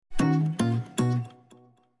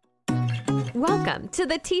Welcome to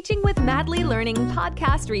the Teaching with Madly Learning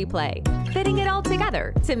podcast replay, fitting it all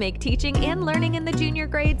together to make teaching and learning in the junior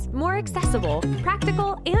grades more accessible,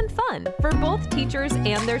 practical, and fun for both teachers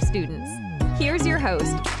and their students. Here's your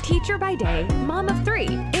host, teacher by day, mom of three,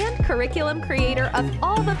 and curriculum creator of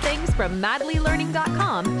all the things from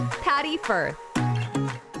madlylearning.com, Patty Firth.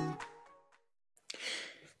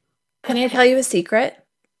 Can I tell you a secret?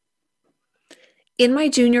 In my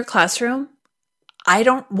junior classroom, I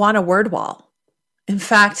don't want a word wall. In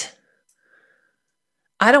fact,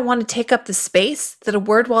 I don't want to take up the space that a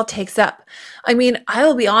word wall takes up. I mean, I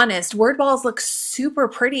will be honest, word walls look super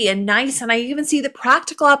pretty and nice, and I even see the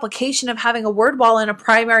practical application of having a word wall in a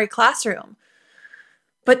primary classroom.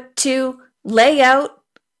 But to lay out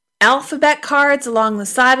alphabet cards along the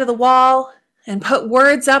side of the wall and put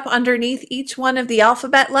words up underneath each one of the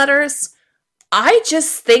alphabet letters, I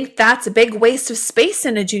just think that's a big waste of space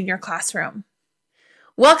in a junior classroom.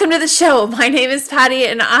 Welcome to the show. My name is Patty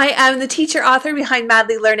and I am the teacher author behind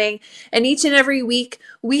Madly Learning. And each and every week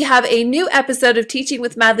we have a new episode of Teaching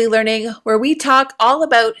with Madly Learning where we talk all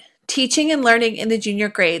about teaching and learning in the junior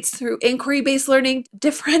grades through inquiry-based learning,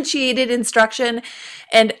 differentiated instruction,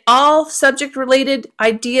 and all subject-related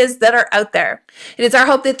ideas that are out there. It is our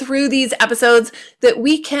hope that through these episodes that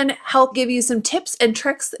we can help give you some tips and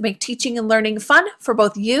tricks that make teaching and learning fun for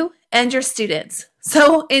both you and your students.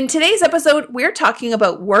 So in today's episode, we're talking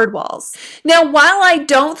about word walls. Now, while I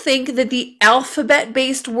don't think that the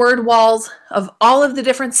alphabet-based word walls of all of the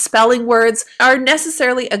different spelling words are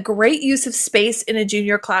necessarily a great use of space in a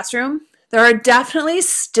junior classroom, there are definitely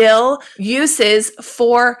still uses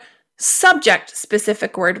for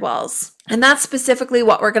subject-specific word walls. And that's specifically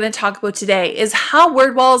what we're going to talk about today, is how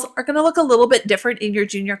word walls are going to look a little bit different in your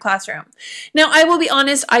junior classroom. Now, I will be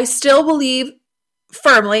honest, I still believe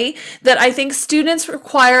firmly that I think students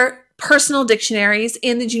require personal dictionaries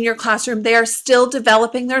in the junior classroom. They are still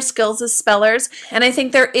developing their skills as spellers, and I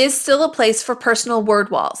think there is still a place for personal word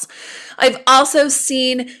walls. I've also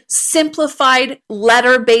seen simplified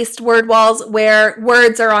letter-based word walls where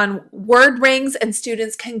words are on word rings and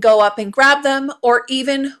students can go up and grab them, or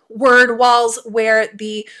even word walls where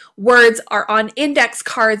the words are on index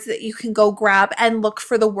cards that you can go grab and look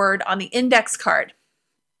for the word on the index card.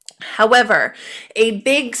 However, a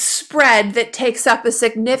big spread that takes up a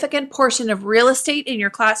significant portion of real estate in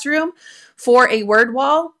your classroom for a word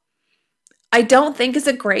wall, I don't think is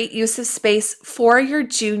a great use of space for your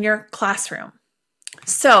junior classroom.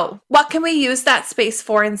 So, what can we use that space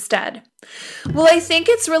for instead? Well, I think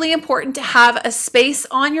it's really important to have a space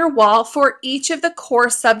on your wall for each of the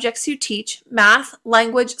core subjects you teach: math,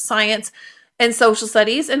 language, science, and social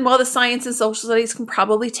studies. And while the science and social studies can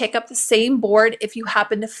probably take up the same board if you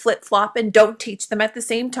happen to flip-flop and don't teach them at the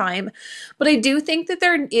same time, but I do think that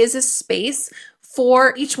there is a space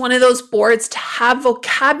for each one of those boards to have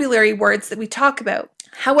vocabulary words that we talk about.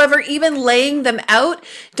 However, even laying them out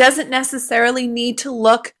doesn't necessarily need to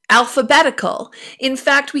look alphabetical. In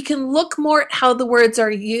fact, we can look more at how the words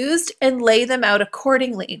are used and lay them out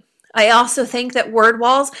accordingly. I also think that word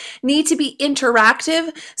walls need to be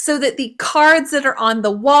interactive so that the cards that are on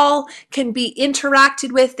the wall can be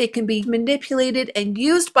interacted with, they can be manipulated and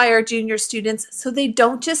used by our junior students so they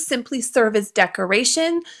don't just simply serve as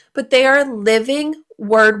decoration, but they are living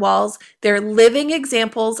word walls. They're living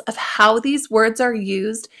examples of how these words are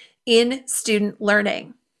used in student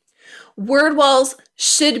learning. Word walls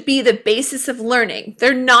should be the basis of learning.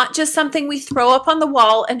 They're not just something we throw up on the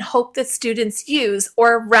wall and hope that students use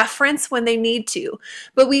or reference when they need to,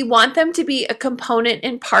 but we want them to be a component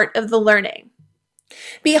and part of the learning.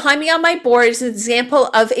 Behind me on my board is an example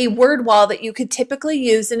of a word wall that you could typically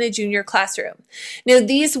use in a junior classroom. Now,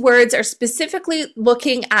 these words are specifically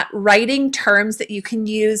looking at writing terms that you can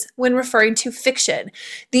use when referring to fiction.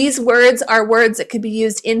 These words are words that can be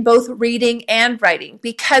used in both reading and writing.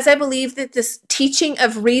 Because I believe that this teaching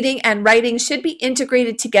of reading and writing should be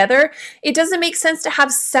integrated together, it doesn't make sense to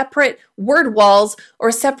have separate word walls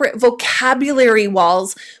or separate vocabulary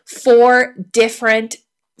walls for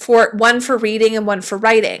one for reading and one for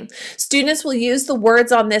writing. Students will use the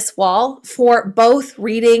words on this wall for both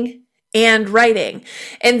reading and writing.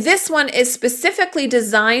 And this one is specifically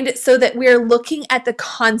designed so that we're looking at the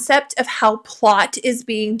concept of how plot is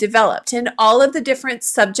being developed and all of the different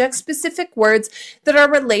subject-specific words that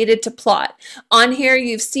are related to plot. On here,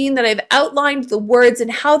 you've seen that I've outlined the words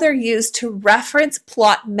and how they're used to reference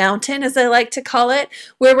plot mountain, as I like to call it,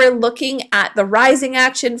 where we're looking at the rising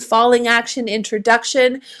action, falling action,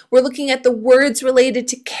 introduction. We're looking at the words related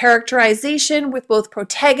to characterization with both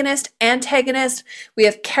protagonist, antagonist. We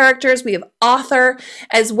have characters chapters. We have author,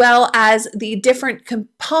 as well as the different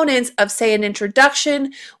components of, say, an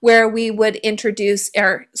introduction, where we would introduce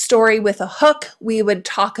our story with a hook. We would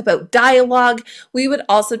talk about dialogue. We would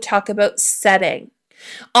also talk about setting.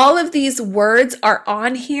 All of these words are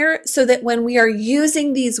on here so that when we are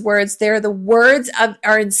using these words, they're the words of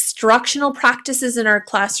our instructional practices in our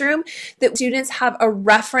classroom, that students have a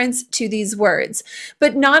reference to these words.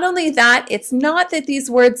 But not only that, it's not that these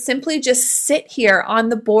words simply just sit here on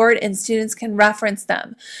the board and students can reference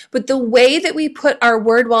them. But the way that we put our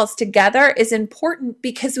word walls together is important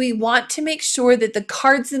because we want to make sure that the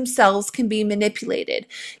cards themselves can be manipulated.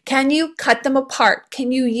 Can you cut them apart?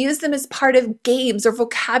 Can you use them as part of games or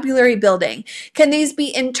vocabulary building? Can these be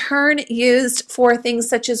in turn used for things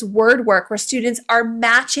such as word work, where students are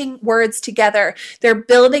matching words together? They're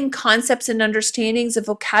building concepts and understandings of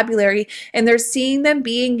vocabulary, and they're seeing them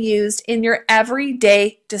being used in your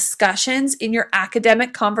everyday discussions, in your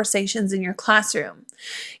academic conversations in your classroom.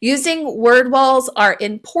 Using word walls are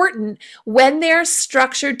important when they're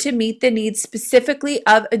structured to meet the needs specifically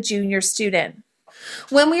of a junior student.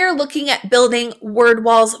 When we are looking at building word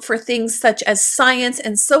walls for things such as science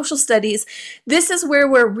and social studies, this is where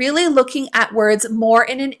we're really looking at words more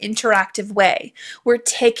in an interactive way. We're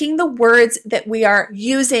taking the words that we are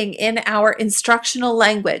using in our instructional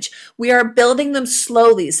language. We are building them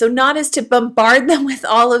slowly, so not as to bombard them with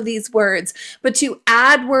all of these words, but to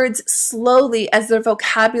add words slowly as their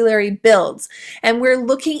vocabulary builds. And we're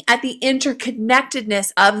looking at the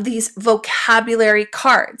interconnectedness of these vocabulary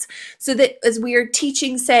cards, so that as we are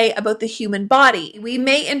teaching, say, about the human body, we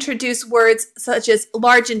may introduce words such as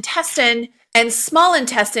large intestine and small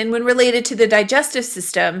intestine when related to the digestive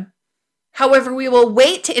system. However, we will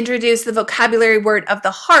wait to introduce the vocabulary word of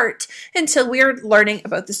the heart until we are learning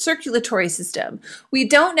about the circulatory system. We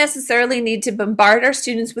don't necessarily need to bombard our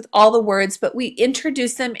students with all the words, but we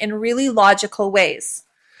introduce them in really logical ways.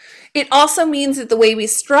 It also means that the way we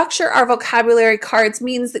structure our vocabulary cards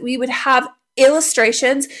means that we would have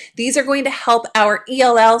illustrations. These are going to help our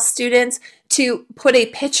ELL students to put a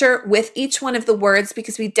picture with each one of the words,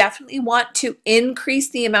 because we definitely want to increase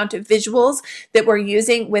the amount of visuals that we're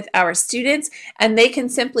using with our students, and they can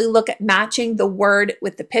simply look at matching the word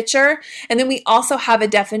with the picture. And then we also have a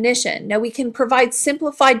definition. Now we can provide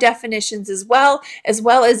simplified definitions as well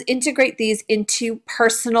as integrate these into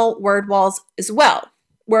personal word walls as well,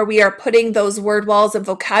 where we are putting those word walls of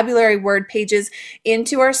vocabulary word pages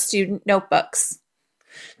into our student notebooks.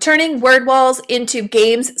 Turning word walls into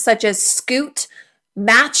games such as Scoot,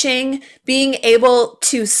 matching, being able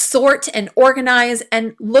to sort and organize,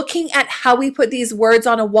 and looking at how we put these words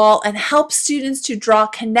on a wall and help students to draw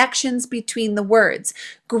connections between the words,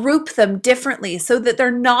 group them differently so that they're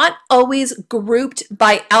not always grouped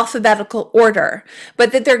by alphabetical order,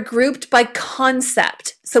 but that they're grouped by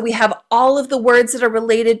concept. So we have all of the words that are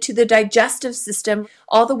related to the digestive system,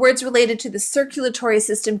 all the words related to the circulatory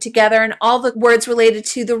system together, and all the words related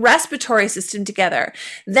to the respiratory system together.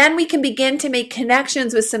 Then we can begin to make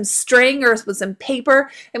connections with some string or with some paper,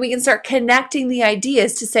 and we can start connecting the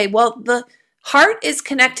ideas to say, well, the heart is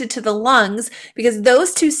connected to the lungs because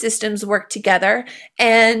those two systems work together,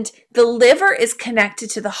 and the liver is connected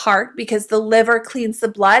to the heart because the liver cleans the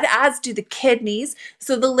blood, as do the kidneys.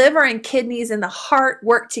 So the liver and kidneys and the heart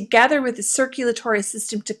work together with the circulatory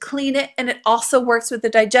system to clean it, and it also works with the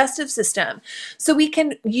digestive system. So we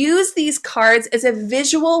can use these cards as a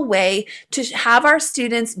visual way to have our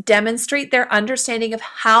students demonstrate their understanding of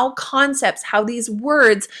how these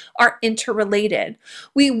words are interrelated.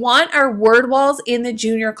 We want our word walls in the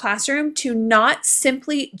junior classroom to not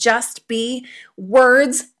simply just be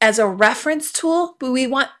words as a reference tool, but we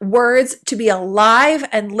want words to be alive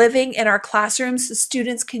and living in our classrooms so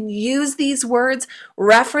students can use these words,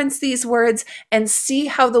 reference these words, and see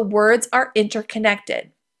how the words are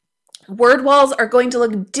interconnected. Word walls are going to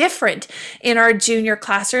look different in our junior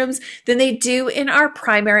classrooms than they do in our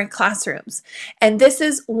primary classrooms. And this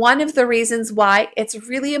is one of the reasons why it's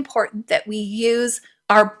really important that we use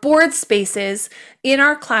our board spaces in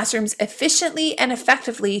our classrooms efficiently and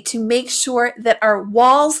effectively to make sure that our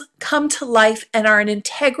walls come to life and are an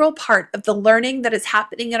integral part of the learning that is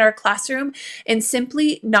happening in our classroom, and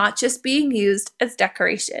simply not just being used as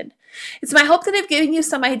decoration. It's my hope that I've given you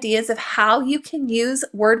some ideas of how you can use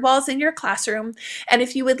word walls in your classroom. And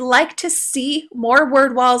if you would like to see more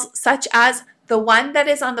word walls, such as the one that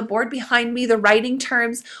is on the board behind me, the writing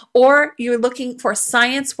terms, or you're looking for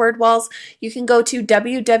science word walls, you can go to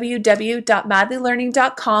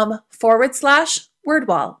www.madlylearning.com/word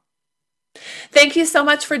wall. Thank you so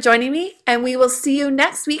much for joining me, and we will see you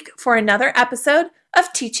next week for another episode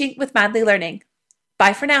of Teaching with Madly Learning.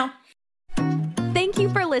 Bye for now. Thank you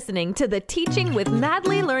for listening to the Teaching with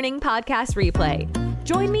Madly Learning podcast replay.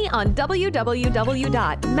 Join me on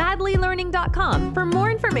www.madlylearning.com for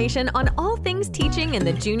more information on all things teaching in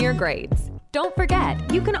the junior grades. Don't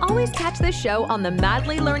forget, you can always catch this show on the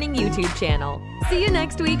Madly Learning YouTube channel. See you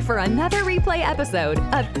next week for another replay episode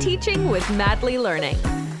of Teaching with Madly Learning.